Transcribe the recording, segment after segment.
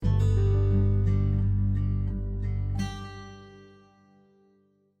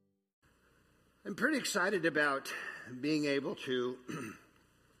pretty excited about being able to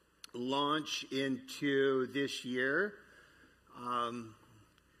launch into this year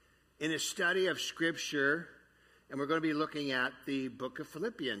in a study of Scripture, and we're going to be looking at the book of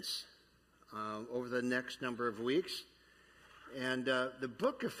Philippians over the next number of weeks. And the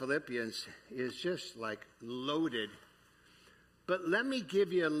book of Philippians is just like loaded. But let me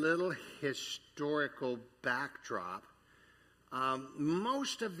give you a little historical backdrop.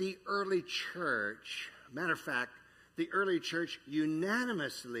 Most of the early church, matter of fact, the early church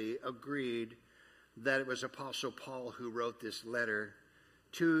unanimously agreed that it was Apostle Paul who wrote this letter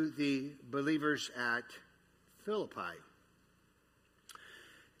to the believers at Philippi.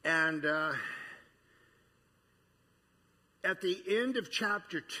 And at the end of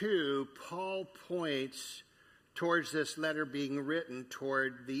chapter 2, Paul points towards this letter being written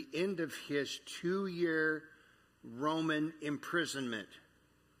toward the end of his 2-year Roman imprisonment,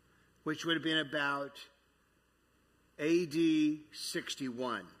 which would have been about AD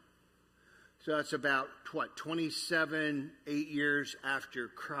 61. So that's about, 8 years after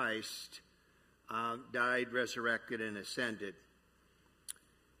Christ died, resurrected, and ascended.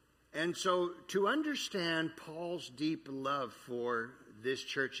 And so to understand Paul's deep love for this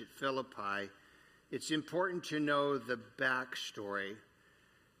church at Philippi, it's important to know the backstory,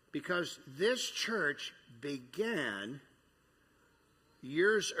 because this church began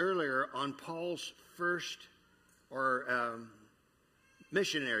years earlier on Paul's first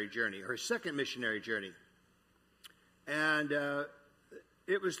missionary journey, or second missionary journey. And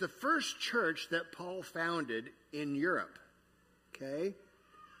it was the first church that Paul founded in Europe. Okay?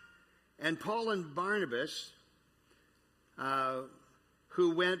 And Paul and Barnabas,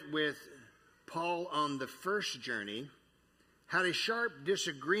 who went with Paul on the first journey, had a sharp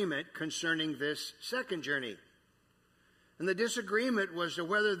disagreement concerning this second journey. And the disagreement was to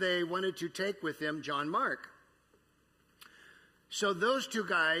whether they wanted to take with them John Mark. So those two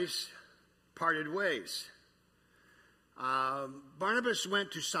guys parted ways. Barnabas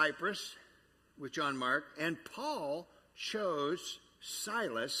went to Cyprus with John Mark, and Paul chose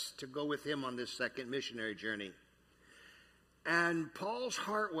Silas to go with him on this second missionary journey. And Paul's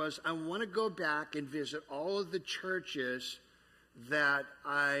heart was, I want to go back and visit all of the churches that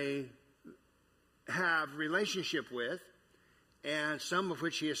I have relationship with, and some of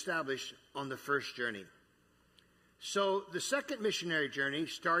which he established on the first journey. So the second missionary journey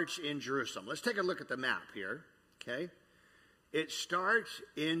starts in Jerusalem. Let's take a look at the map here, okay? It starts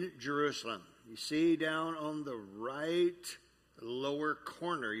in Jerusalem. You see down on the right lower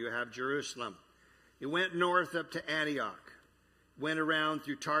corner, you have Jerusalem. It went north up to Antioch, went around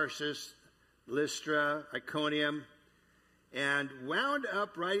through Tarsus, Lystra, Iconium, and wound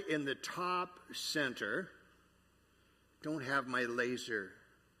up right in the top center. Don't have my laser.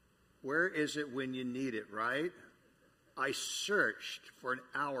 Where is it when you need it, right? I searched for an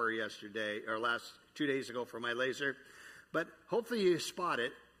hour yesterday, or 2 days ago, for my laser. But hopefully you spot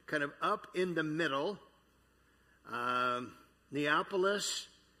it, kind of up in the middle, Neapolis,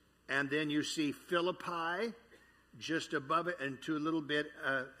 and then you see Philippi just above it and to a little bit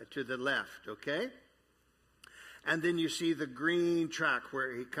to the left, okay? And then you see the green track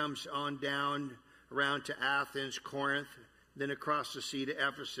where he comes on down around to Athens, Corinth, then across the sea to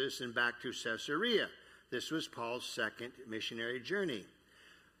Ephesus and back to Caesarea. This was Paul's second missionary journey.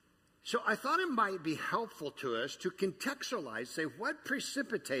 So I thought it might be helpful to us to contextualize, say, what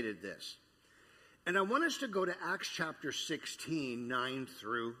precipitated this? And I want us to go to Acts chapter 16, 9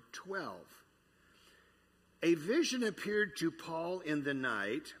 through 12. A vision appeared to Paul in the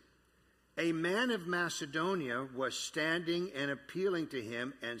night. A man of Macedonia was standing and appealing to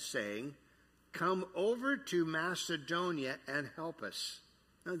him and saying, "Come over to Macedonia and help us."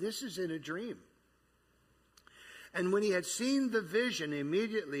 Now this is in a dream. And when he had seen the vision,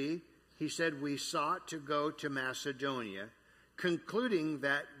 immediately he said, "We sought to go to Macedonia," concluding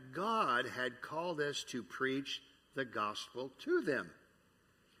that God had called us to preach the gospel to them.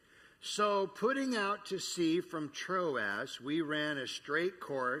 So putting out to sea from Troas, we ran a straight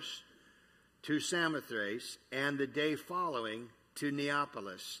course to Samothrace, and the day following to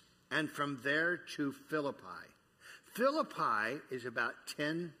Neapolis, and from there to Philippi. Philippi is about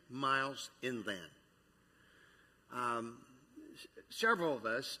 10 miles inland. Several of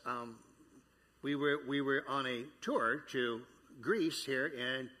us, we were on a tour to Greece here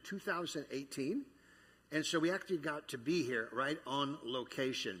in 2018, and so we actually got to be here right on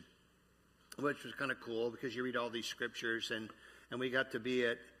location, which was kind of cool because you read all these scriptures, and we got to be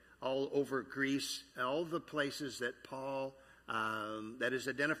at all over Greece, all the places that Paul, that is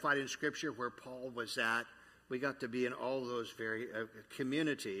identified in Scripture where Paul was at we got to be in all those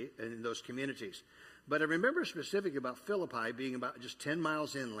in those communities. But I remember specifically about Philippi being about just 10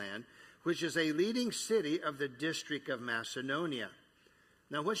 miles inland, which is a leading city of the district of Macedonia.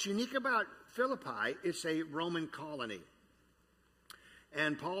 Now, what's unique about Philippi, it's a Roman colony.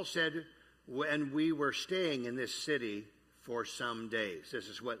 And Paul said, when we were staying in this city for some days. This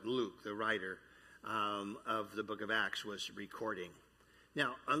is what Luke, the writer of the book of Acts, was recording.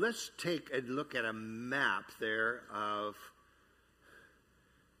 Now, let's take a look at a map there of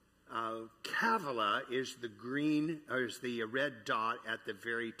Kavala is the green, or is the red dot at the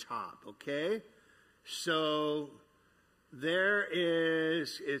very top, okay? So there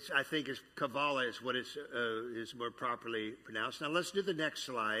is, I think it's Kavala is what is more properly pronounced. Now let's do the next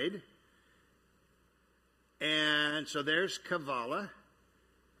slide. And so there's Kavala.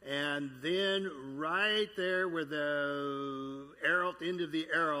 And then right there where the arrow, the end of the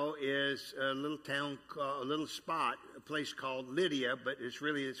arrow is a little town, a little spot, a place called Lydia, but it's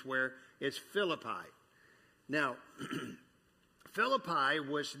where it's Philippi. Now, Philippi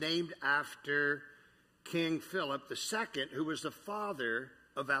was named after King Philip II, who was the father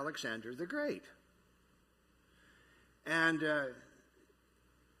of Alexander the Great. And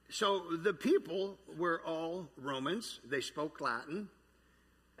so the people were all Romans. They spoke Latin,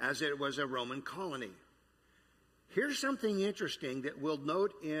 as it was a Roman colony. Here's something interesting that we'll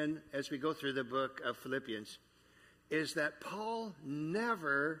note as we go through the book of Philippians, is that Paul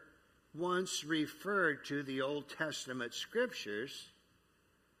never once referred to the Old Testament scriptures.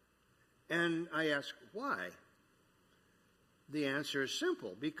 And I ask, why? The answer is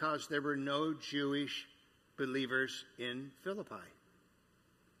simple, because there were no Jewish believers in Philippi.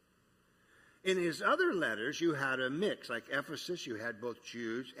 In his other letters, you had a mix. Like Ephesus, you had both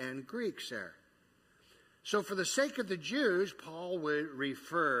Jews and Greeks there. So for the sake of the Jews, Paul would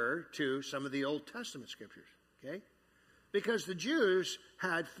refer to some of the Old Testament scriptures, okay? Because the Jews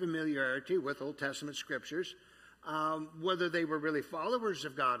had familiarity with Old Testament scriptures. Whether they were really followers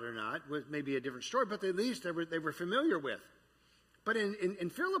of God or not was maybe a different story, but at least they were familiar with. But in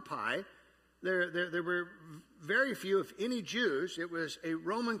Philippi, there were very few, if any, Jews. It was a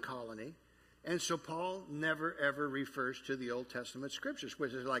Roman colony. And so Paul never, ever refers to the Old Testament scriptures,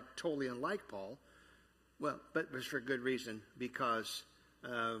 which is like totally unlike Paul. Well, but it was for good reason, because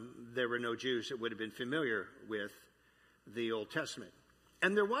there were no Jews that would have been familiar with the Old Testament.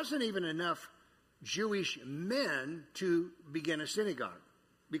 And there wasn't even enough Jewish men to begin a synagogue,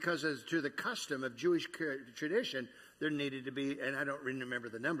 because as to the custom of Jewish tradition, there needed to be, and I don't remember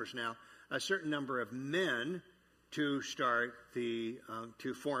the numbers now, a certain number of men to start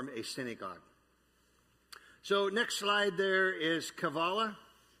to form a synagogue. So next slide there is Kavala.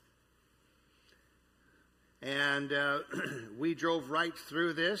 And we drove right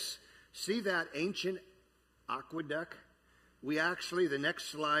through this. See that ancient aqueduct? The next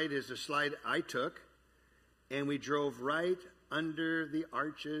slide is the slide I took. And we drove right under the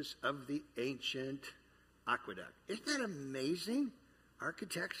arches of the ancient aqueduct. Isn't that amazing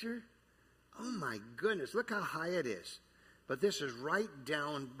architecture? Oh my goodness, look how high it is. But this is right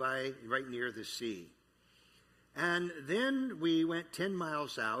near the sea. And then we went 10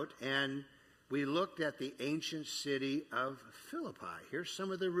 miles out and we looked at the ancient city of Philippi. Here's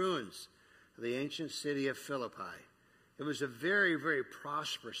some of the ruins of the ancient city of Philippi. It was a very, very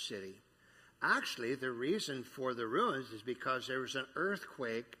prosperous city. Actually, the reason for the ruins is because there was an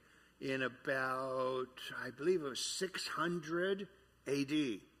earthquake in about, I believe it was 600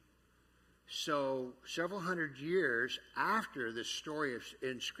 AD. So several hundred years after the story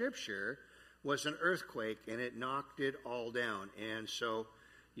in Scripture was an earthquake, and it knocked it all down. And so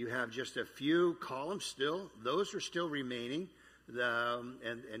you have just a few columns still. Those are still remaining.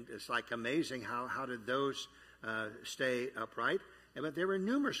 And it's like amazing how did those stay upright. But there were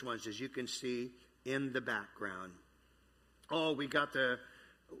numerous ones, as you can see in the background. Oh, we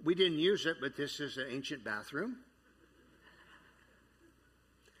didn't use it, but this is an ancient bathroom.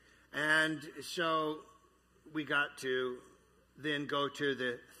 And so we got to then go to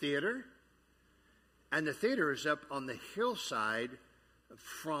the theater. And the theater is up on the hillside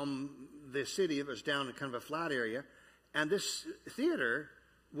from the city. It was down in kind of a flat area. And this theater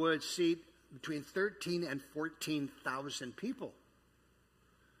would seat between 13 and 14,000 people.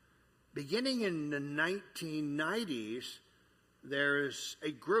 Beginning in the 1990s, there's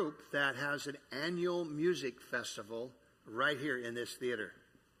a group that has an annual music festival right here in this theater.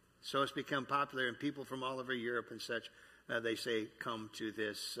 So it's become popular, and people from all over Europe and such, they say, come to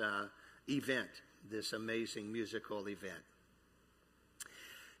this event, this amazing musical event.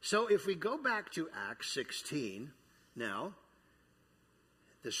 So if we go back to Acts 16 now,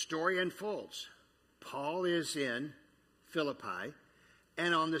 the story unfolds. Paul is in Philippi,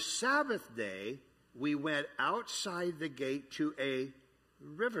 and on the Sabbath day, we went outside the gate to a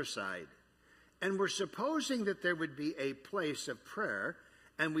riverside. And we're supposing that there would be a place of prayer,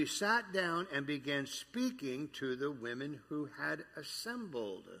 and we sat down and began speaking to the women who had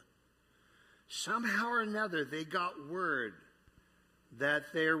assembled. Somehow or another, they got word that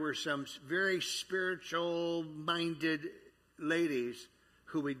there were some very spiritual-minded ladies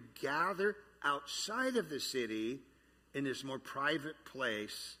who would gather outside of the city in this more private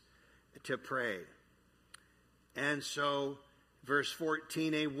place to pray. And so, verse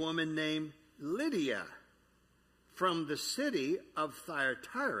 14, a woman named Lydia from the city of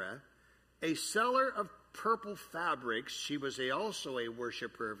Thyatira, a seller of purple fabrics. She was also a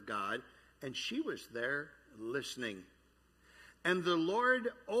worshiper of God, and she was there listening. And the Lord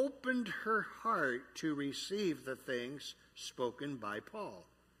opened her heart to receive the things spoken by Paul.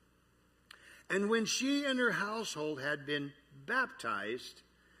 And when she and her household had been baptized,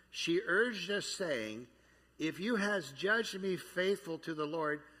 she urged us, saying, if you has judged me faithful to the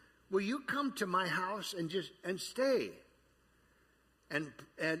Lord, will you come to my house and stay? And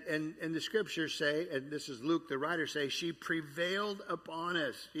the scriptures say, and this is Luke the writer say, she prevailed upon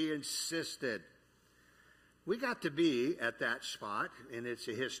us. She insisted. We got to be at that spot, and it's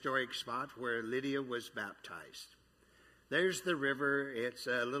a historic spot where Lydia was baptized. There's the river. It's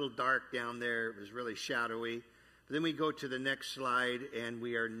a little dark down there. It was really shadowy. But then we go to the next slide, and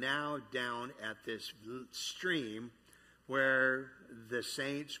we are now down at this stream where the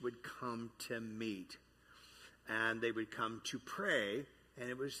saints would come to meet. And they would come to pray, and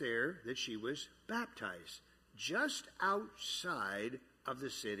it was there that she was baptized, just outside of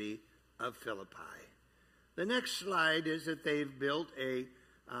the city of Philippi. The next slide is that they've built a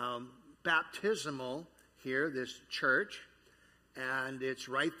baptismal here, this church, and it's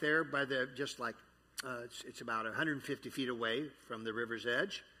right there by the, just like, it's about 150 feet away from the river's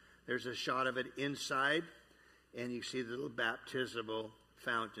edge. There's a shot of it inside, and you see the little baptismal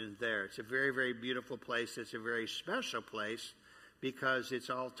fountain there. It's a very, very beautiful place. It's a very special place because it's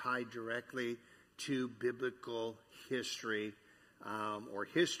all tied directly to biblical history, or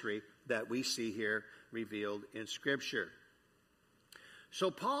history that we see here revealed in Scripture. So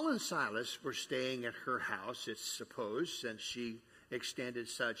Paul and Silas were staying at her house, it's supposed, since she extended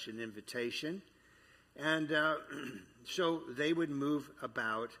such an invitation. And so they would move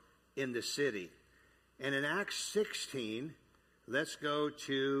about in the city. And in Acts 16, let's go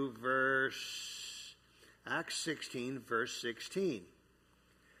to Acts 16, verse 16.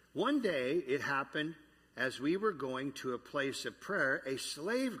 One day it happened as we were going to a place of prayer, a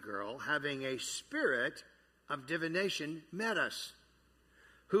slave girl having a spirit of divination met us,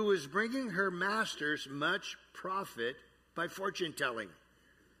 who was bringing her masters much profit by fortune telling.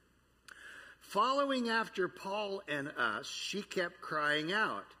 Following after Paul and us, she kept crying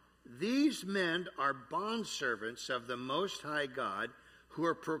out, these men are bondservants of the Most High God, who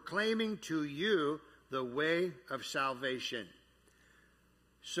are proclaiming to you the way of salvation.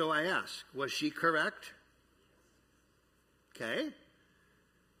 So I ask, was she correct? Okay.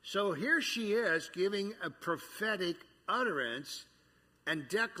 So here she is giving a prophetic utterance and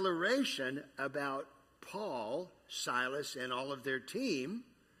declaration about Paul, Silas, and all of their team.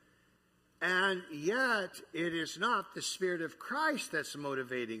 And yet, it is not the Spirit of Christ that's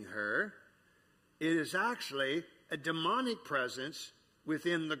motivating her. It is actually a demonic presence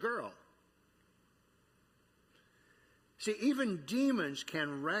within the girl. See, even demons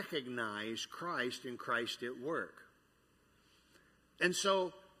can recognize Christ and Christ at work. And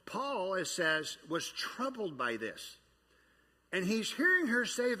so, Paul, it says, was troubled by this. And he's hearing her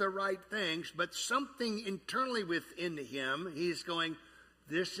say the right things, but something internally within him, he's going,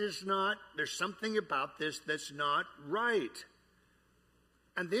 this is not, there's something about this that's not right.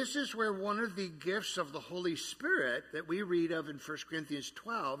 And this is where one of the gifts of the Holy Spirit that we read of in 1 Corinthians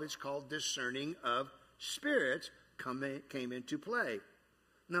 12 is called discerning of spirits came into play.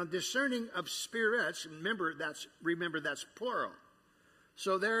 Now, discerning of spirits, remember that's plural.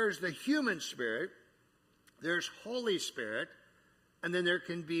 So there's the human spirit, there's Holy Spirit, and then there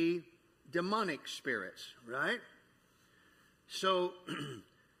can be demonic spirits, right? So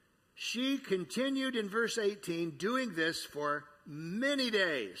she continued in verse 18, doing this for many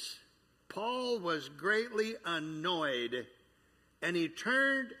days. Paul was greatly annoyed, and he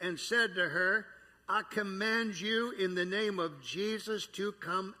turned and said to her, I command you in the name of Jesus to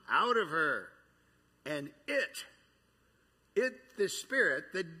come out of her. And the spirit,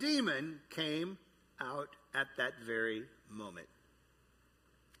 the demon, came out at that very moment.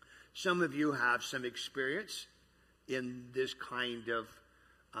 Some of you have some experience in this kind of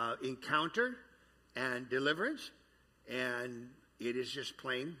encounter, and deliverance, and it is just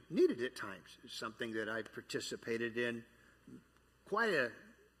plain needed at times. It's something that I've participated in quite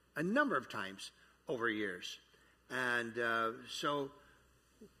a number of times over years. And so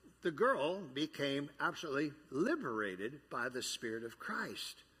the girl became absolutely liberated by the Spirit of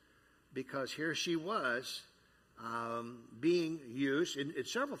Christ, because here she was being used, and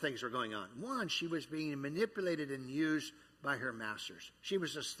several things were going on. One, she was being manipulated and used by her masters. She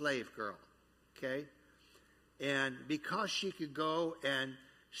was a slave girl, okay? And because she could go and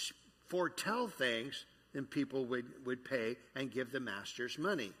foretell things, then people would pay and give the masters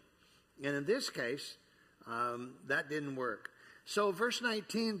money. And in this case, that didn't work. So verse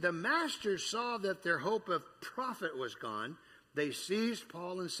 19, the masters saw that their hope of profit was gone. They seized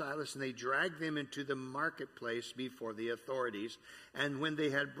Paul and Silas, and they dragged them into the marketplace before the authorities. And when they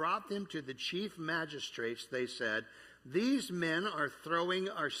had brought them to the chief magistrates, they said, these men are throwing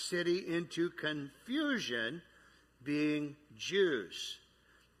our city into confusion, being Jews,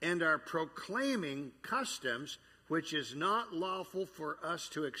 and are proclaiming customs which is not lawful for us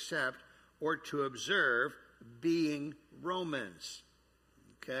to accept or to observe, being Romans.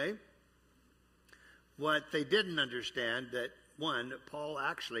 Okay? What they didn't understand, that one, Paul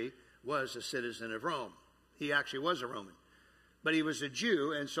actually was a citizen of Rome. He actually was a Roman. But he was a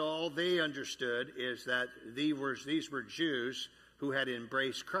Jew, and so all they understood is that these were Jews who had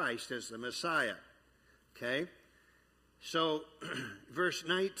embraced Christ as the Messiah. Okay? So, verse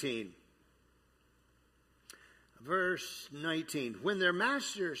 19. Verse 19. When their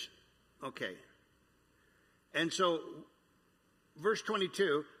masters... Okay. And so, verse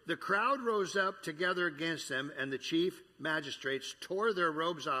 22, the crowd rose up together against them, and the chief magistrates tore their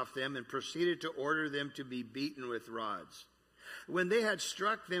robes off them and proceeded to order them to be beaten with rods. When they had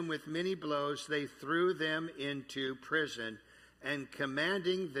struck them with many blows, they threw them into prison, and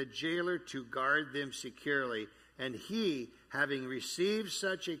commanding the jailer to guard them securely, and he, having received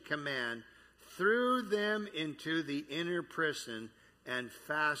such a command, threw them into the inner prison and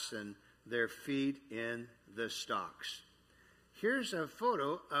fastened their feet in the stocks. Here's a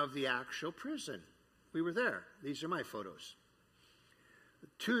photo of the actual prison. We were there. These are my photos.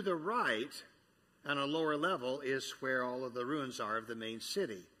 To the right, on a lower level, is where all of the ruins are of the main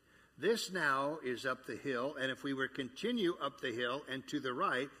city. This now is up the hill, and if we were to continue up the hill, and to the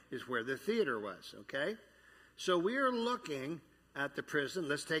right is where the theater was, okay? So we are looking at the prison.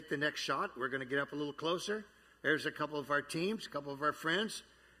 Let's take the next shot. We're going to get up a little closer. There's a couple of our teams, a couple of our friends.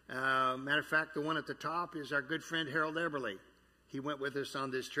 Matter of fact, the one at the top is our good friend Harold Eberly. He went with us on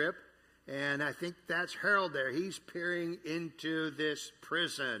this trip, and I think that's Harold there. He's peering into this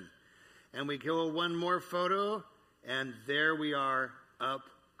prison. And we go one more photo, and there we are up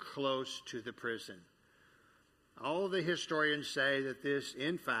close to the prison. All the historians say that this,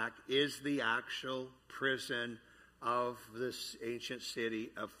 in fact, is the actual prison of this ancient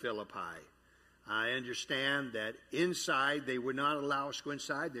city of Philippi. I understand that inside, they would not allow us to go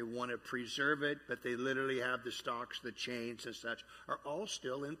inside. They want to preserve it, but they literally have the stocks, the chains and such, are all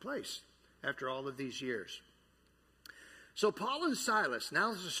still in place after all of these years. So Paul and Silas,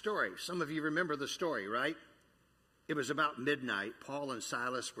 now there's a story. Some of you remember the story, right? It was about midnight. Paul and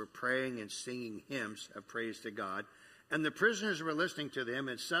Silas were praying and singing hymns of praise to God. And the prisoners were listening to them,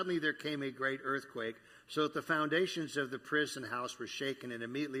 and suddenly there came a great earthquake, so that the foundations of the prison house were shaken, and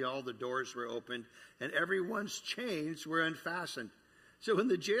immediately all the doors were opened, and everyone's chains were unfastened. So when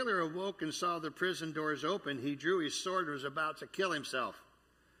the jailer awoke and saw the prison doors open, he drew his sword and was about to kill himself,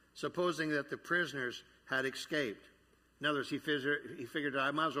 supposing that the prisoners had escaped. In other words, he figured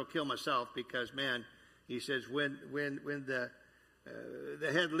I might as well kill myself because, man, he says, when the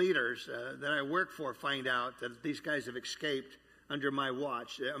head leaders that I work for find out that these guys have escaped under my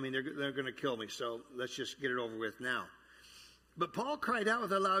watch, I mean, they're going to kill me, so let's just get it over with now. But Paul cried out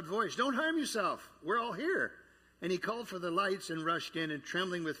with a loud voice, "Don't harm yourself. We're all here." And he called for the lights and rushed in, and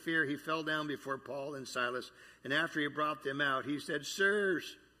trembling with fear, he fell down before Paul and Silas. And after he brought them out, he said,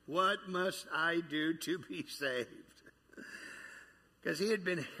 "Sirs, what must I do to be saved?" Because he had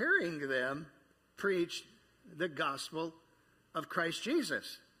been hearing them preach the gospel of Christ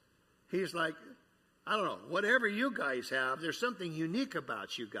Jesus. He's like, I don't know, whatever you guys have, there's something unique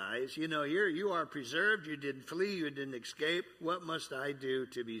about you guys. You know, you are preserved, you didn't flee, you didn't escape. What must I do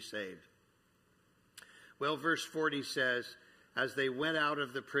to be saved? Well, verse 40 says, as they went out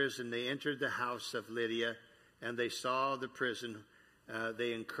of the prison, they entered the house of Lydia, and they saw the prison.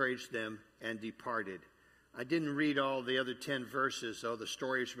 They encouraged them and departed. I didn't read all the other 10 verses, though. The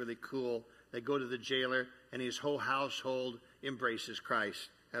story is really cool. They go to the jailer, and his whole household embraces Christ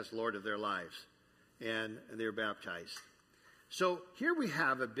as Lord of their lives. And they're baptized. So here we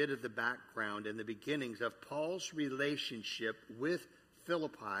have a bit of the background and the beginnings of Paul's relationship with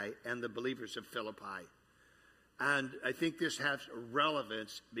Philippi and the believers of Philippi. And I think this has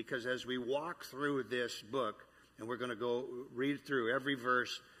relevance because as we walk through this book, and we're going to go read through every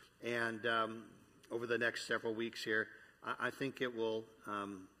verse and over the next several weeks here, I think it will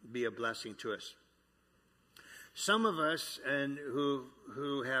be a blessing to us. Some of us and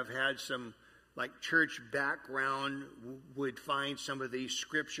who have had some like church background would find some of these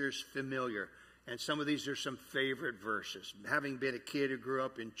scriptures familiar. And some of these are some favorite verses. Having been a kid who grew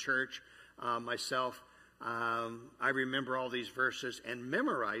up in church myself, I remember all these verses and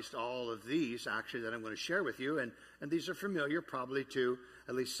memorized all of these actually that I'm going to share with you. And these are familiar probably to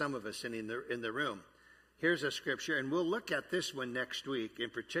at least some of us in the room. Here's a scripture, and we'll look at this one next week in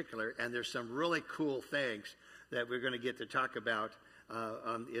particular. And there's some really cool things that we're going to get to talk about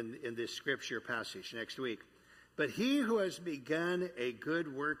in this scripture passage next week. But he who has begun a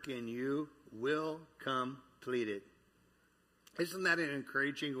good work in you will complete it. Isn't that an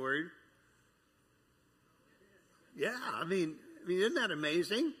encouraging word? Yeah, I mean, isn't that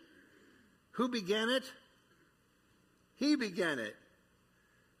amazing? Who began it? He began it.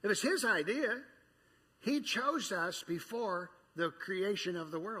 It was his idea. He chose us before the creation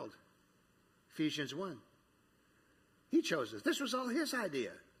of the world. Ephesians 1. He chose us. This was all his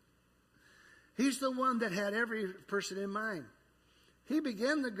idea. He's the one that had every person in mind. He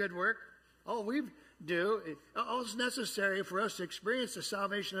began the good work. All we do, all that's necessary for us to experience the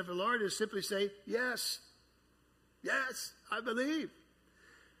salvation of the Lord is simply say, yes, yes, I believe.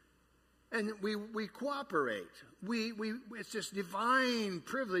 And we cooperate. It's this divine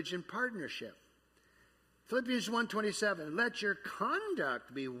privilege and partnership. Philippians 1:27, let your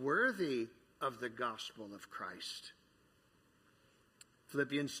conduct be worthy of the gospel of Christ.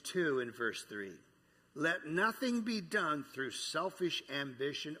 Philippians 2 and verse 3. Let nothing be done through selfish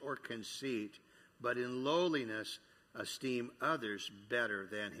ambition or conceit, but in lowliness esteem others better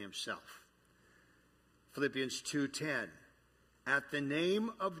than himself. Philippians 2:10. At the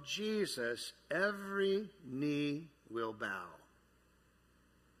name of Jesus, every knee will bow.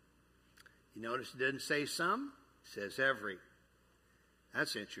 You notice it didn't say some, it says every.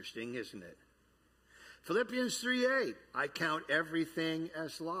 That's interesting, isn't it? Philippians 3:8, I count everything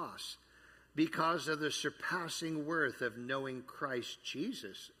as loss because of the surpassing worth of knowing Christ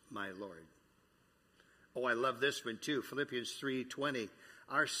Jesus, my Lord. Oh, I love this one too. Philippians 3:20,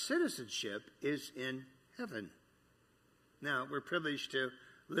 our citizenship is in heaven. Now, we're privileged to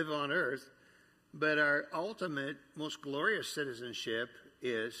live on earth, but our ultimate, most glorious citizenship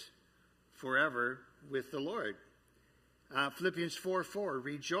is forever with the Lord. Philippians 4:4,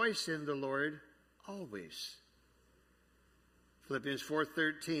 rejoice in the Lord always. Philippians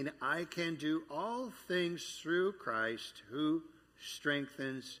 4:13, I can do all things through Christ who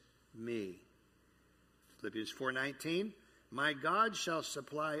strengthens me. Philippians 4:19, my God shall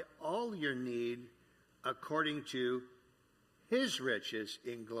supply all your need according to his riches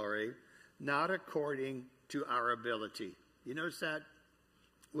in glory, not according to our ability. You notice that?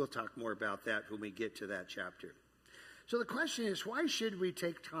 We'll talk more about that when we get to that chapter. So the question is, why should we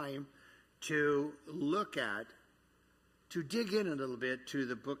take time to look at, to dig in a little bit to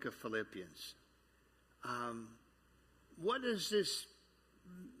the book of Philippians? What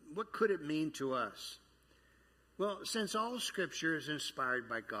could it mean to us? Well, since all scripture is inspired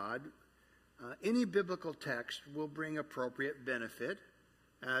by God, any biblical text will bring appropriate benefit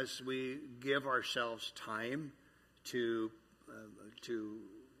as we give ourselves time to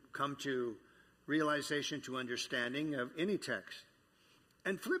come to realization, to understanding of any text.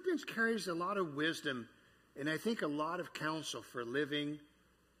 And Philippians carries a lot of wisdom and I think a lot of counsel for living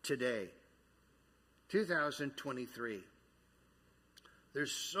today, 2023.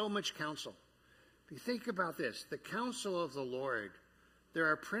 There's so much counsel. If you think about this, the counsel of the Lord, there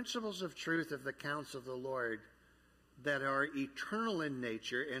are principles of truth of the counsel of the Lord that are eternal in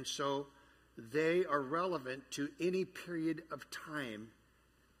nature, and so they are relevant to any period of time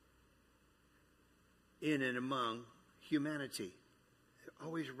in and among humanity. They're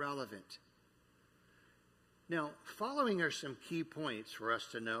always relevant. Now, following are some key points for us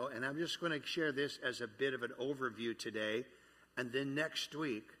to know, and I'm just going to share this as a bit of an overview today, and then next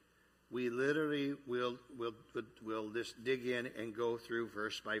week we literally will just dig in and go through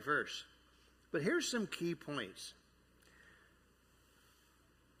verse by verse. But here's some key points.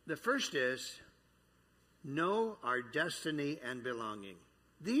 The first is, know our destiny and belonging.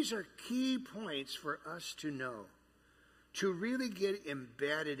 These are key points for us to know, to really get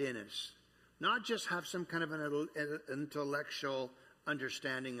embedded in us. Not just have some kind of an intellectual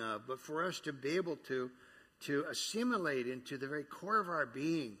understanding of, but for us to be able to to assimilate into the very core of our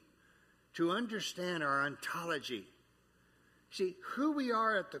being, to understand our ontology. See, who we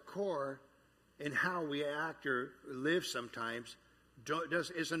are at the core and how we act or live sometimes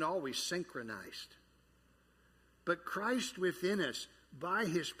isn't always synchronized. But Christ within us, by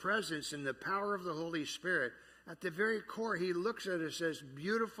his presence and the power of the Holy Spirit, at the very core, he looks at us as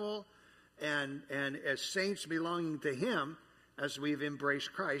beautiful and as saints belonging to him as we've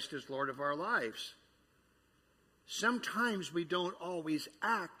embraced Christ as Lord of our lives. Sometimes we don't always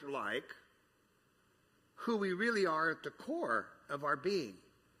act like who we really are at the core of our being.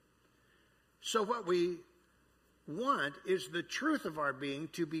 So what we want is the truth of our being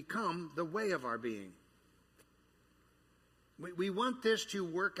to become the way of our being. We want this to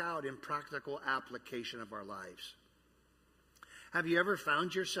work out in practical application of our lives. Have you ever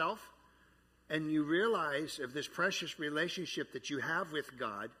found yourself and you realize of this precious relationship that you have with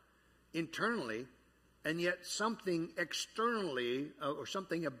God internally, and yet something externally or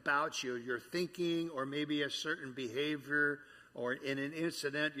something about you, your thinking or maybe a certain behavior or in an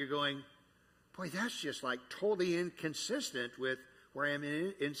incident, you're going, boy, that's just like totally inconsistent with where I am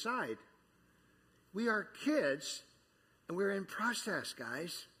inside. We are kids and we're in process,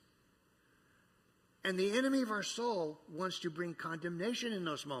 guys. And the enemy of our soul wants to bring condemnation in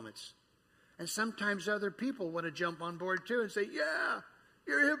those moments. And sometimes other people want to jump on board too and say, yeah,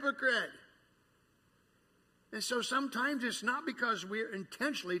 you're a hypocrite. And so sometimes it's not because we're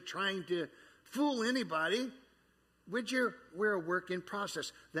intentionally trying to fool anybody. We're a work in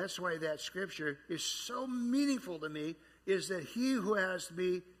process. That's why that scripture is so meaningful to me, is that he who has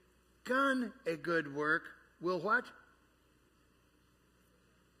begun a good work will what?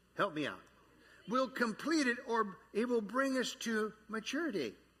 Help me out. Will complete it, or it will bring us to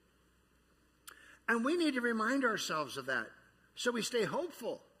maturity. And we need to remind ourselves of that so we stay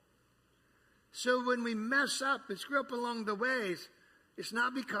hopeful. So when we mess up and screw up along the ways, it's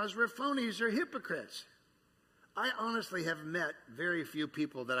not because we're phonies or hypocrites. I honestly have met very few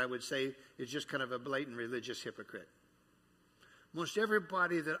people that I would say is just kind of a blatant religious hypocrite. Most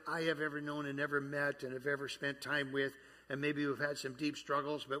everybody that I have ever known and ever met and have ever spent time with, and maybe who've had some deep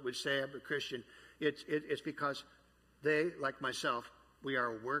struggles but would say I'm a Christian, it's because they, like myself, we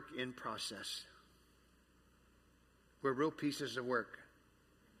are a work in process. We're real pieces of work.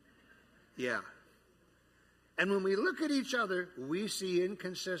 Yeah. And when we look at each other, we see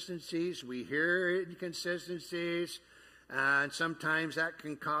inconsistencies, we hear inconsistencies, and sometimes that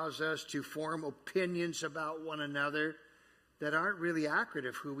can cause us to form opinions about one another that aren't really accurate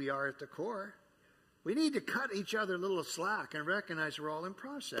of who we are at the core. We need to cut each other a little slack and recognize we're all in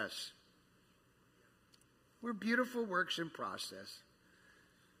process. We're beautiful works in process.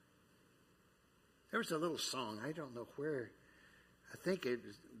 There was a little song, I don't know where, I think it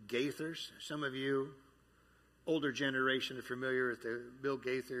was Gaithers. Some of you, older generation, are familiar with the Bill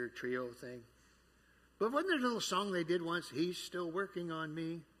Gaither trio thing. But wasn't there a little song they did once? He's still working on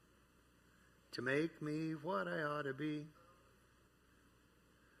me to make me what I ought to be.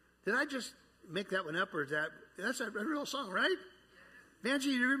 Did I just make that one up, or is that's a real song, right? Nancy,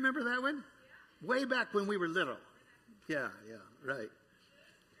 you remember that one? Way back when we were little. Yeah, right.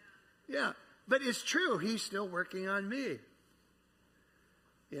 Yeah, but it's true. He's still working on me.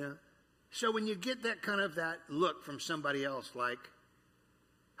 Yeah. So when you get that kind of that look from somebody else, like,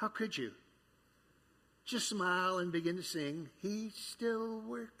 how could you? Just smile and begin to sing, he's still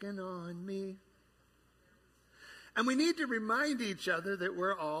working on me. And we need to remind each other that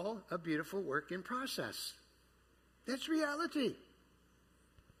we're all a beautiful work in process. That's reality.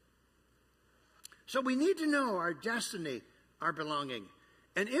 So we need to know our destiny, our belonging.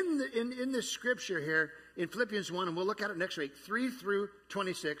 And in this scripture here, in Philippians 1, and we'll look at it next week, 3 through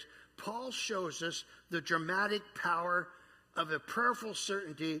 26, Paul shows us the dramatic power of a prayerful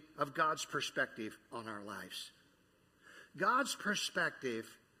certainty of God's perspective on our lives. God's perspective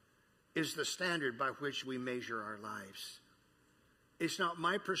is the standard by which we measure our lives. It's not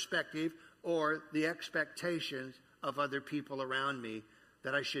my perspective or the expectations of other people around me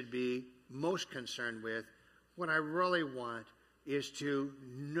that I should be most concerned with. What I really want is to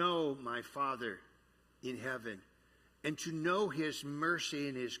know my Father in heaven and to know his mercy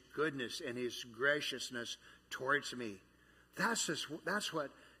and his goodness and his graciousness towards me. That's what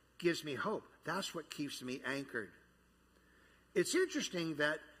gives me hope. That's what keeps me anchored. It's interesting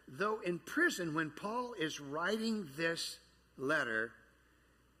that though in prison, when Paul is writing this letter,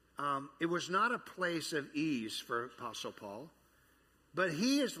 it was not a place of ease for Apostle Paul, but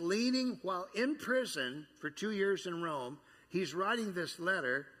he is leaning while in prison for 2 years in Rome. He's writing this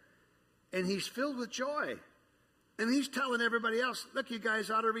letter, and he's filled with joy. And he's telling everybody else, look, you guys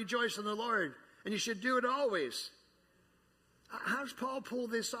ought to rejoice in the Lord. And you should do it always. How does Paul pull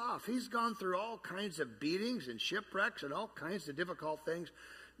this off? He's gone through all kinds of beatings and shipwrecks and all kinds of difficult things,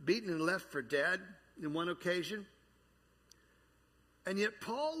 beaten and left for dead in one occasion. And yet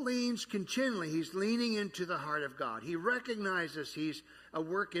Paul leans continually. He's leaning into the heart of God. He recognizes he's a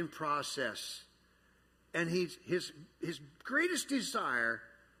work in process. And his greatest desire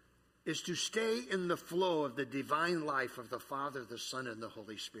is to stay in the flow of the divine life of the Father, the Son, and the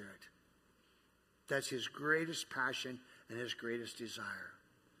Holy Spirit. That's his greatest passion and his greatest desire.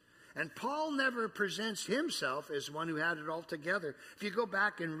 And Paul never presents himself as one who had it all together. If you go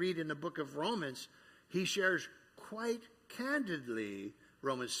back and read in the book of Romans, he shares quite candidly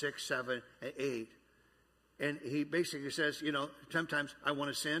Romans 6, 7, and 8. And he basically says, sometimes I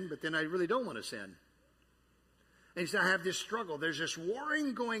want to sin, but then I really don't want to sin. And he said, I have this struggle. There's this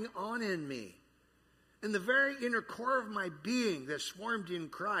warring going on in me. In the very inner core of my being that's formed in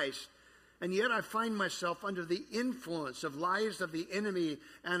Christ. And yet I find myself under the influence of lies of the enemy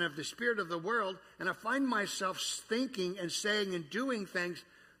and of the spirit of the world. And I find myself thinking and saying and doing things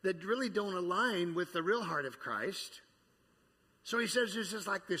that really don't align with the real heart of Christ. So he says there's just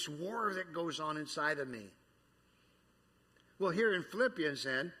like this war that goes on inside of me. Well, here in Philippians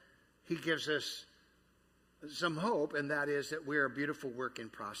then, he gives us some hope, and that is that we're a beautiful work in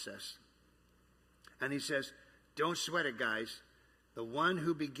process. And he says, don't sweat it, guys. The one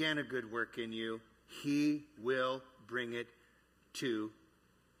who began a good work in you, he will bring it to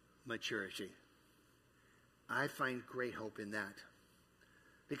maturity. I find great hope in that.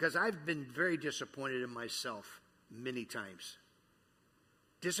 Because I've been very disappointed in myself many times.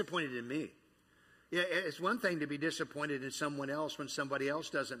 Disappointed in me. Yeah, it's one thing to be disappointed in someone else when somebody else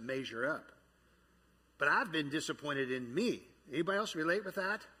doesn't measure up. But I've been disappointed in me. Anybody else relate with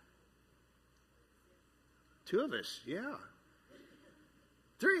that? 2 of us, yeah.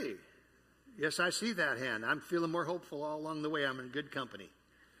 3. Yes, I see that hand. I'm feeling more hopeful all along the way. I'm in good company.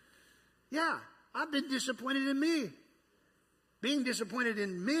 Yeah, I've been disappointed in me. Being disappointed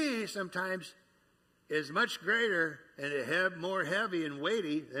in me sometimes is much greater and more heavy and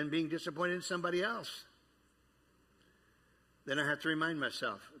weighty than being disappointed in somebody else. Then I have to remind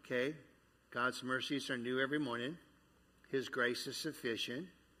myself, okay, God's mercies are new every morning. His grace is sufficient.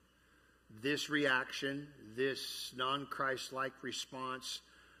 This reaction, this non-Christ-like response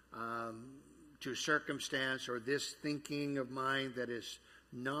to circumstance, or this thinking of mine that is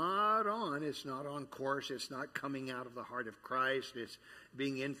it's not on course, it's not coming out of the heart of Christ, it's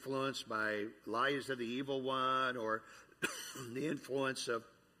being influenced by lies of the evil one or the influence of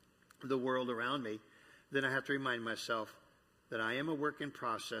the world around me, then I have to remind myself that I am a work in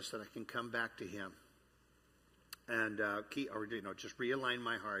process, that I can come back to him and just realign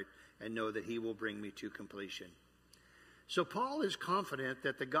my heart and know that he will bring me to completion. So Paul is confident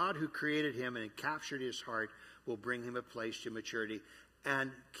that the God who created him and captured his heart will bring him a place to maturity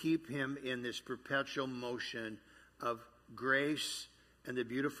and keep him in this perpetual motion of grace and the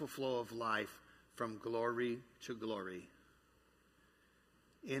beautiful flow of life from glory to glory.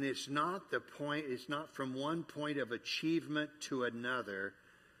 And it's not from one point of achievement to another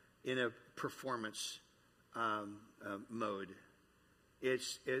in a performance mode.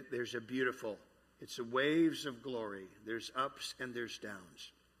 It's waves of glory. There's ups and there's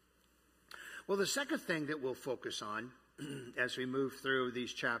downs. Well, the second thing that we'll focus on as we move through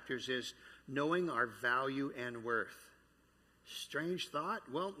these chapters is knowing our value and worth. Strange thought?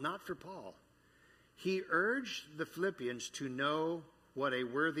 Well, not for Paul. He urged the Philippians to know what a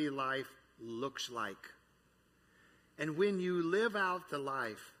worthy life looks like. And when you live out the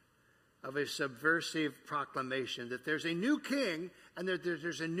life of a subversive proclamation that there's a new king and that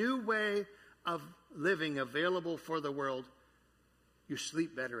there's a new way of living available for the world, you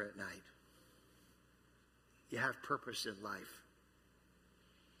sleep better at night. You have purpose in life.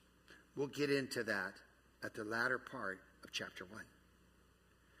 We'll get into that at the latter part of chapter 1.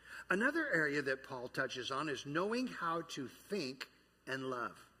 Another area that Paul touches on is knowing how to think and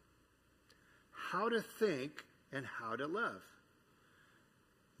love. How to think and how to love.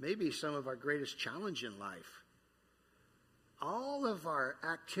 Maybe some of our greatest challenge in life. All of our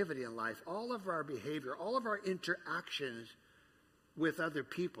activity in life, all of our behavior, all of our interactions with other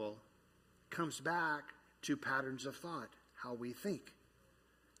people comes back to patterns of thought, how we think,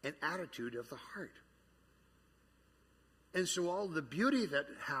 an attitude of the heart. And so all the beauty that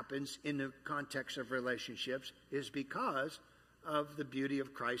happens in the context of relationships is because of the beauty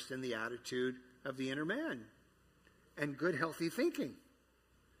of Christ and the attitude of the inner man and good, healthy thinking.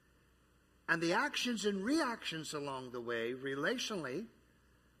 And the actions and reactions along the way, relationally,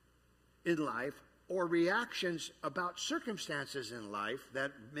 in life, or reactions about circumstances in life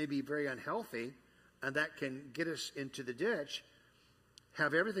that may be very unhealthy and that can get us into the ditch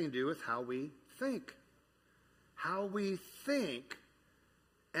have everything to do with how we think. How we think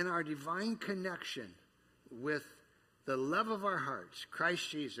and our divine connection with the love of our hearts, Christ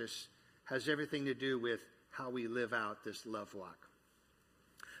Jesus, has everything to do with how we live out this love walk.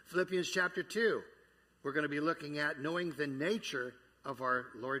 Philippians chapter 2, we're going to be looking at knowing the nature of our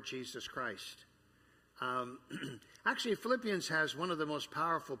Lord Jesus Christ. Actually, Philippians has one of the most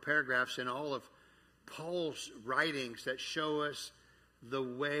powerful paragraphs in all of Paul's writings that show us the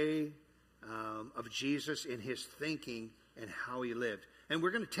way of Jesus in his thinking and how he lived. And we're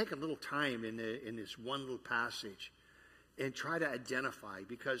going to take a little time in this one little passage and try to identify,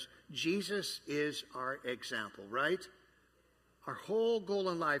 because Jesus is our example, right? Our whole goal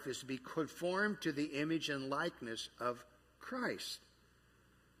in life is to be conformed to the image and likeness of Christ.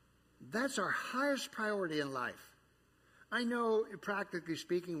 That's our highest priority in life. I know, practically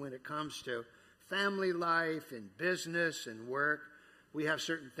speaking, when it comes to family life and business and work, we have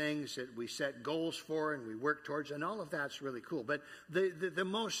certain things that we set goals for and we work towards, and all of that's really cool. But the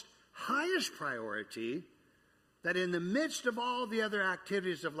most highest priority, that in the midst of all the other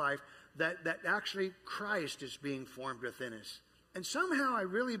activities of life, that actually Christ is being formed within us. And somehow I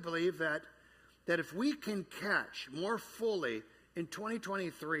really believe that if we can catch more fully in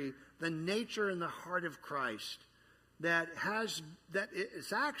 2023 the nature and the heart of Christ that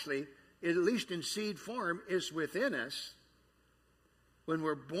is actually, at least in seed form, is within us. When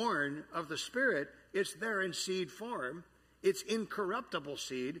we're born of the Spirit, it's there in seed form. It's incorruptible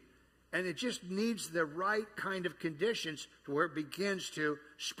seed, and it just needs the right kind of conditions to where it begins to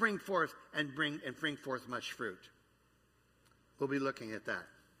spring forth and bring forth much fruit. We'll be looking at that.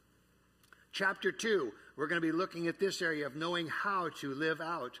 Chapter 2, we're going to be looking at this area of knowing how to live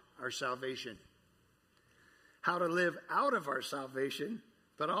out our salvation. How to live out of our salvation,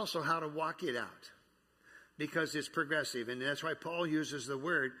 but also how to walk it out. Because it's progressive, and that's why Paul uses the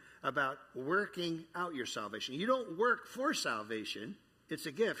word about working out your salvation. You don't work for salvation, it's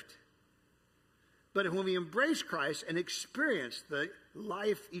a gift. But when we embrace Christ and experience the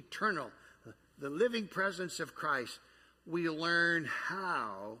life eternal, the living presence of Christ, we learn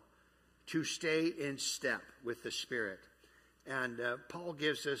how to stay in step with the Spirit. And Paul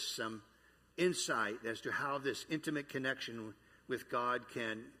gives us some insight as to how this intimate connection with God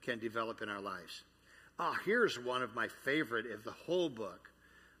can develop in our lives. Here's one of my favorite of the whole book.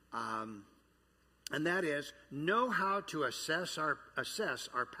 And that is, know how to assess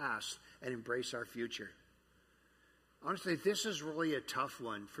our past and embrace our future. Honestly, this is really a tough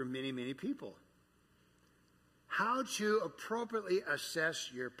one for many, many people. How to appropriately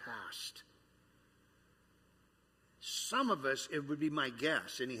assess your past. Some of us, it would be my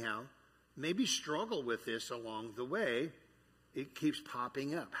guess anyhow, maybe struggle with this along the way. It keeps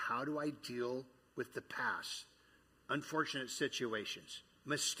popping up. How do I deal with the past? Unfortunate situations,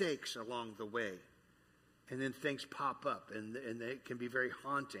 mistakes along the way. And then things pop up, and it can be very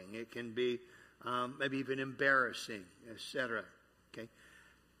haunting. It can be maybe even embarrassing, etc. Okay?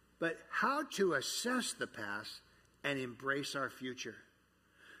 But how to assess the past and embrace our future.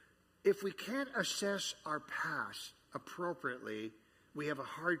 If we can't assess our past appropriately, we have a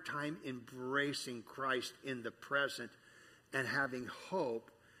hard time embracing Christ in the present and having hope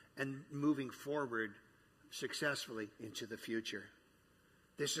and moving forward successfully into the future.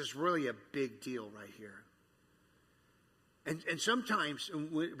 This is really a big deal right here. And sometimes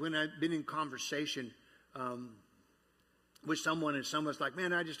when I've been in conversation with someone, and someone's like,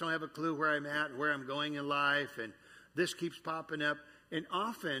 man, I just don't have a clue where I'm at and where I'm going in life, and this keeps popping up. And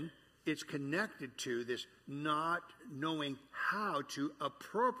often it's connected to this not knowing how to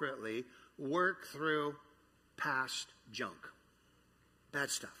appropriately work through past junk. Bad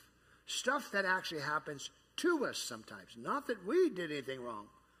stuff. Stuff that actually happens to us sometimes. Not that we did anything wrong,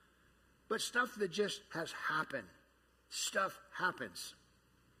 but stuff that just has happened. Stuff happens.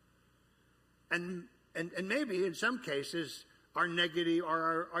 And maybe in some cases our negative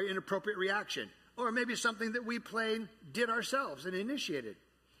or our inappropriate reaction, or maybe something that we plain did ourselves and initiated.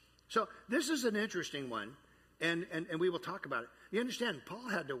 So this is an interesting one, and we will talk about it. You understand, Paul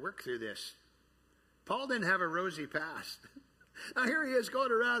had to work through this. Paul didn't have a rosy past. Now here he is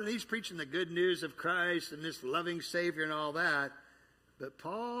going around and he's preaching the good news of Christ and this loving Savior and all that. But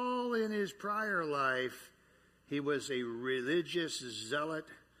Paul, in his prior life, he was a religious zealot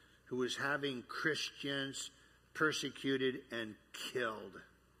who was having Christians persecuted and killed.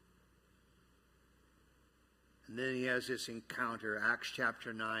 And then he has this encounter, Acts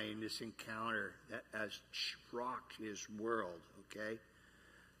chapter 9, this encounter that has rocked his world, okay?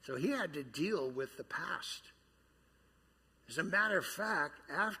 So he had to deal with the past. As a matter of fact,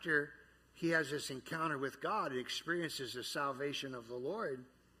 after he has this encounter with God and experiences the salvation of the Lord,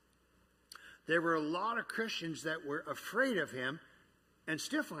 there were a lot of Christians that were afraid of him and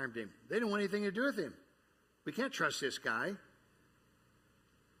stiff-armed him. They didn't want anything to do with him. We can't trust this guy.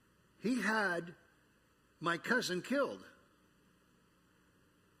 He had my cousin killed.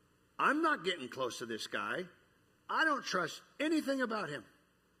 I'm not getting close to this guy. I don't trust anything about him.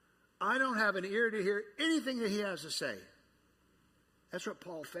 I don't have an ear to hear anything that he has to say. That's what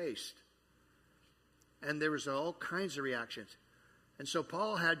Paul faced. And there was all kinds of reactions. And so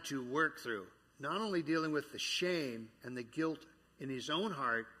Paul had to work through not only dealing with the shame and the guilt in his own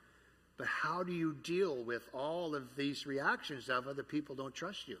heart, but how do you deal with all of these reactions of other people don't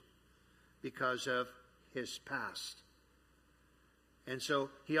trust you because of his past. And so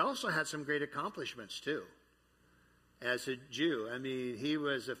he also had some great accomplishments too. As a Jew, I mean, he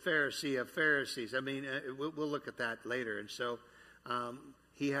was a Pharisee of Pharisees. I mean, we'll look at that later. And so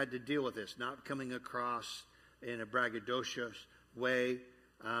he had to deal with this, not coming across in a braggadocious way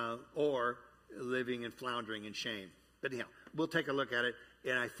or living and floundering in shame. But anyhow, we'll take a look at it,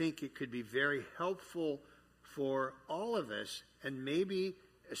 and I think it could be very helpful for all of us, and maybe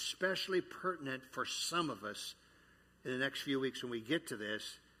especially pertinent for some of us in the next few weeks when we get to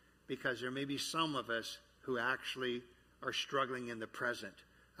this, because there may be some of us who actually are struggling in the present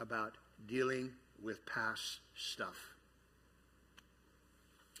about dealing with past stuff.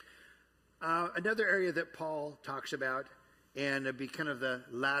 Another area that Paul talks about, and it'll be kind of the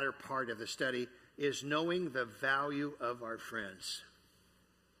latter part of the study, is knowing the value of our friends.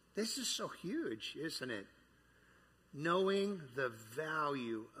 This is so huge, isn't it? Knowing the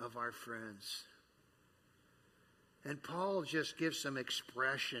value of our friends. And Paul just gives some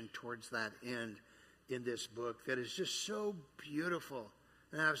expression towards that end in this book that is just so beautiful.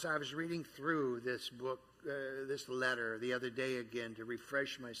 And I was reading through this book, this letter the other day again to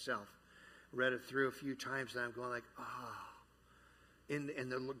refresh myself. Read it through a few times, and I'm going like, and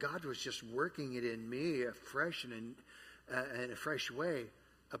God was just working it in me afresh and in a fresh way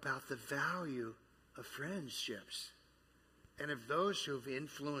about the value of friendships and of those who've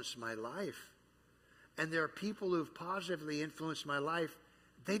influenced my life. And there are people who've positively influenced my life.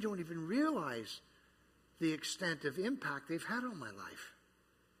 They don't even realize the extent of impact they've had on my life.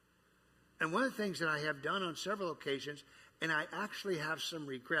 And one of the things that I have done on several occasions, and I actually have some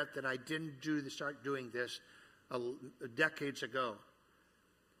regret that I didn't start doing this decades ago.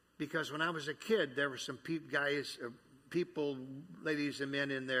 Because when I was a kid, there were some people, ladies and men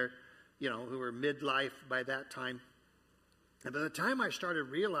in there, who were midlife by that time. And by the time I started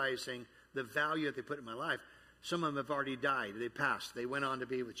realizing the value that they put in my life, some of them have already died. They passed. They went on to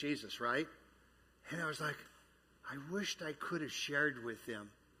be with Jesus, right? And I was like, I wished I could have shared with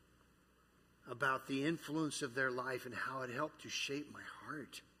them about the influence of their life and how it helped to shape my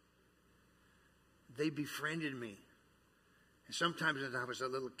heart. They befriended me. And sometimes as I was a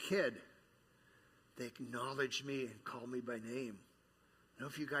little kid, they acknowledged me and called me by name. I don't know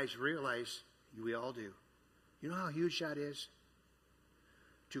if you guys realize, we all do. You know how huge that is?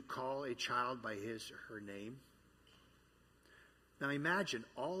 To call a child by his or her name. Now imagine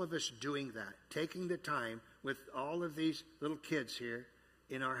all of us doing that, taking the time with all of these little kids here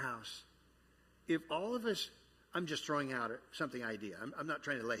in our house. If all of us, I'm just throwing out something idea. I'm not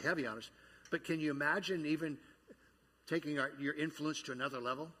trying to lay heavy on us, but can you imagine even taking your influence to another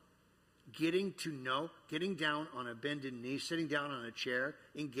level? Getting to know, getting down on a bended knee, sitting down on a chair,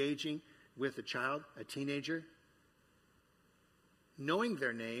 engaging with a child, a teenager, knowing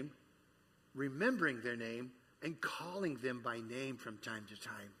their name, remembering their name, and calling them by name from time to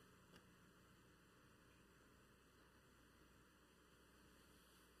time.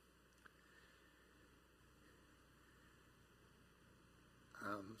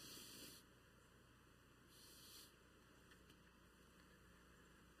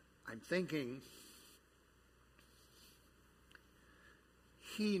 I'm thinking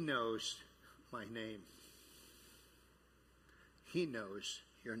he knows my name. He knows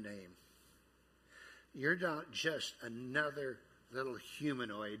your name. You're not just another little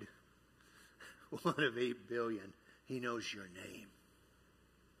humanoid, one of 8 billion. He knows your name.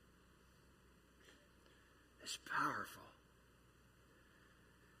 It's powerful.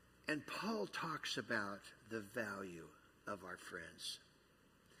 And Paul talks about the value of our friends.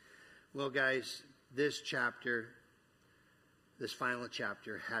 Well, guys, this chapter, this final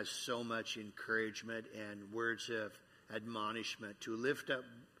chapter, has so much encouragement and words of admonishment to lift up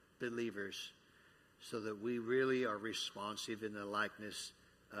believers so that we really are responsive in the likeness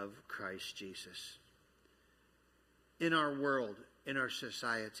of Christ Jesus. In our world, in our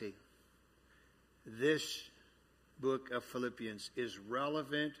society. This book of Philippians is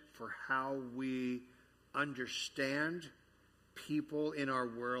relevant for how we understand people in our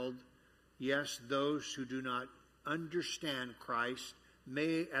world. Yes, those who do not understand Christ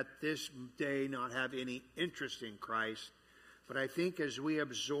may at this day not have any interest in Christ. But I think as we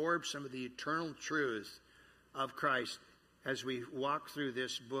absorb some of the eternal truth of Christ, as we walk through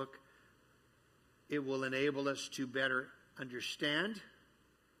this book, it will enable us to better understand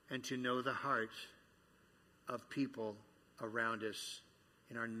and to know the heart of people around us,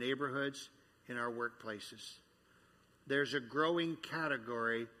 in our neighborhoods, in our workplaces. There's a growing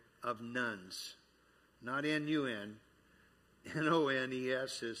category of nuns, not N-U-N,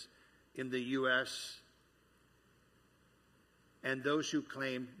 N-O-N-E-S is in the U.S., and those who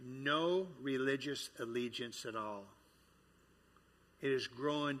claim no religious allegiance at all. It has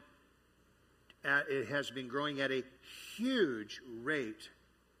been growing at a huge rate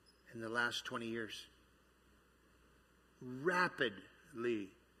in the last 20 years. Rapidly,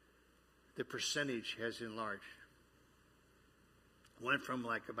 the percentage has enlarged. Went from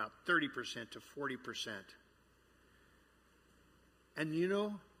like about 30% to 40%. And you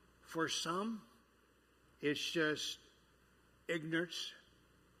know, for some, it's just ignorance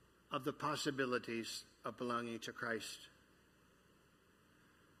of the possibilities of belonging to Christ.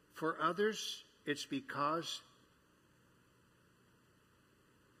 For others, it's because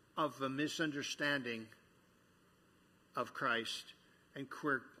of a misunderstanding of Christ, and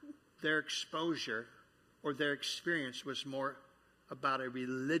their exposure or their experience was more about a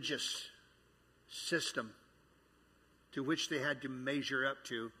religious system to which they had to measure up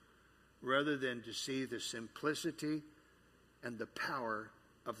to, rather than to see the simplicity and the power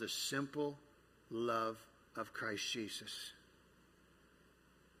of the simple love of Christ Jesus.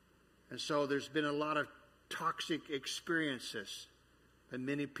 And so there's been a lot of toxic experiences by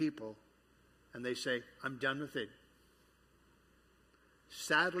many people, and they say, I'm done with it.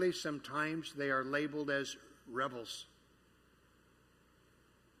 Sadly, sometimes they are labeled as rebels.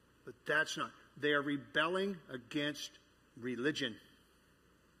 But that's not. They are rebelling against religion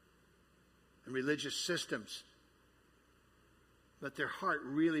and religious systems. But their heart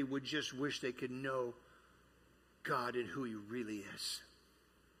really would just wish they could know God and who He really is.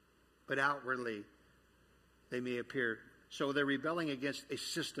 But outwardly, they may appear. So they're rebelling against a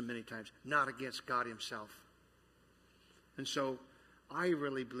system many times, not against God Himself. And so I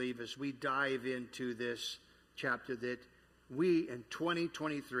really believe as we dive into this chapter that we in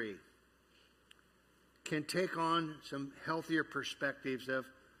 2023 can take on some healthier perspectives of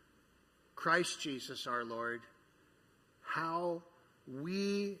Christ Jesus our Lord, how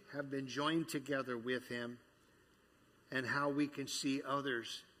we have been joined together with Him, and how we can see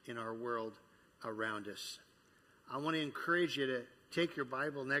others in our world around us. I want to encourage you to take your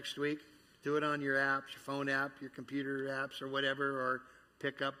Bible next week, do it on your apps, your phone app, your computer apps, or whatever, or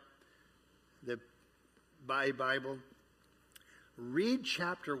pick up the Bible. Read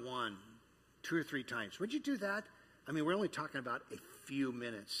chapter 1 2 or 3 times. Would you do that? I mean, we're only talking about a few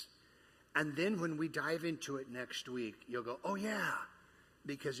minutes. And then when we dive into it next week, you'll go, oh yeah,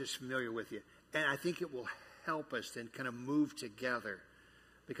 because it's familiar with you. And I think it will help us then kind of move together.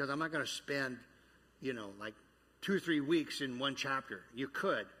 Because I'm not going to spend, like 2 or 3 weeks in one chapter. You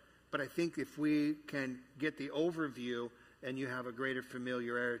could. But I think if we can get the overview and you have a greater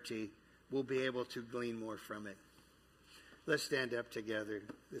familiarity, we'll be able to glean more from it. Let's stand up together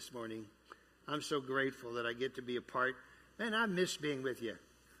this morning. I'm so grateful that I get to be a part. Man, I miss being with you.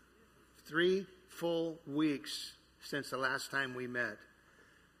 3 full weeks since the last time we met.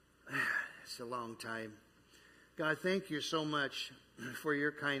 It's a long time. God, thank you so much for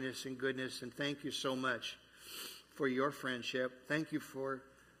your kindness and goodness, and thank you so much for your friendship. Thank you for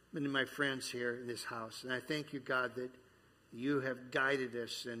many of my friends here in this house. And I thank you, God, that you have guided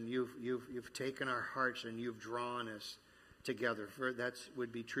us and you've taken our hearts and you've drawn us together. That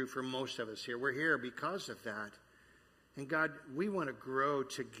would be true for most of us here. We're here because of that. And God, we want to grow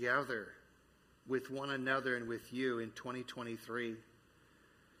together with one another and with you in 2023.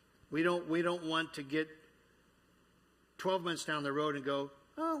 We don't want to get 12 months down the road and go,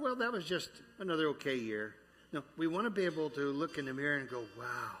 oh, well, that was just another okay year. No, we want to be able to look in the mirror and go,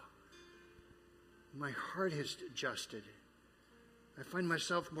 wow, my heart has adjusted. I find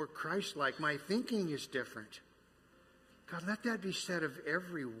myself more Christ-like. My thinking is different. God, let that be said of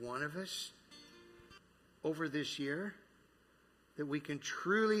every one of us over this year, that we can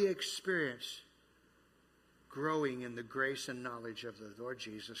truly experience growing in the grace and knowledge of the Lord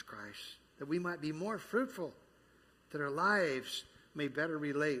Jesus Christ, that we might be more fruitful, that our lives may better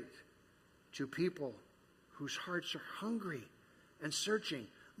relate to people whose hearts are hungry and searching,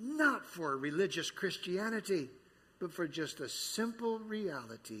 not for religious Christianity, but for just a simple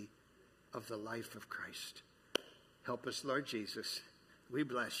reality of the life of Christ. Help us, Lord Jesus. We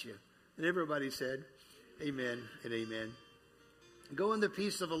bless you. And everybody said, amen and amen. Go in the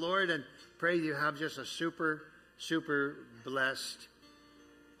peace of the Lord and pray you have just a super, super blessed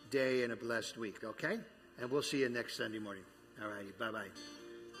day and a blessed week, okay? And we'll see you next Sunday morning. All righty, bye-bye.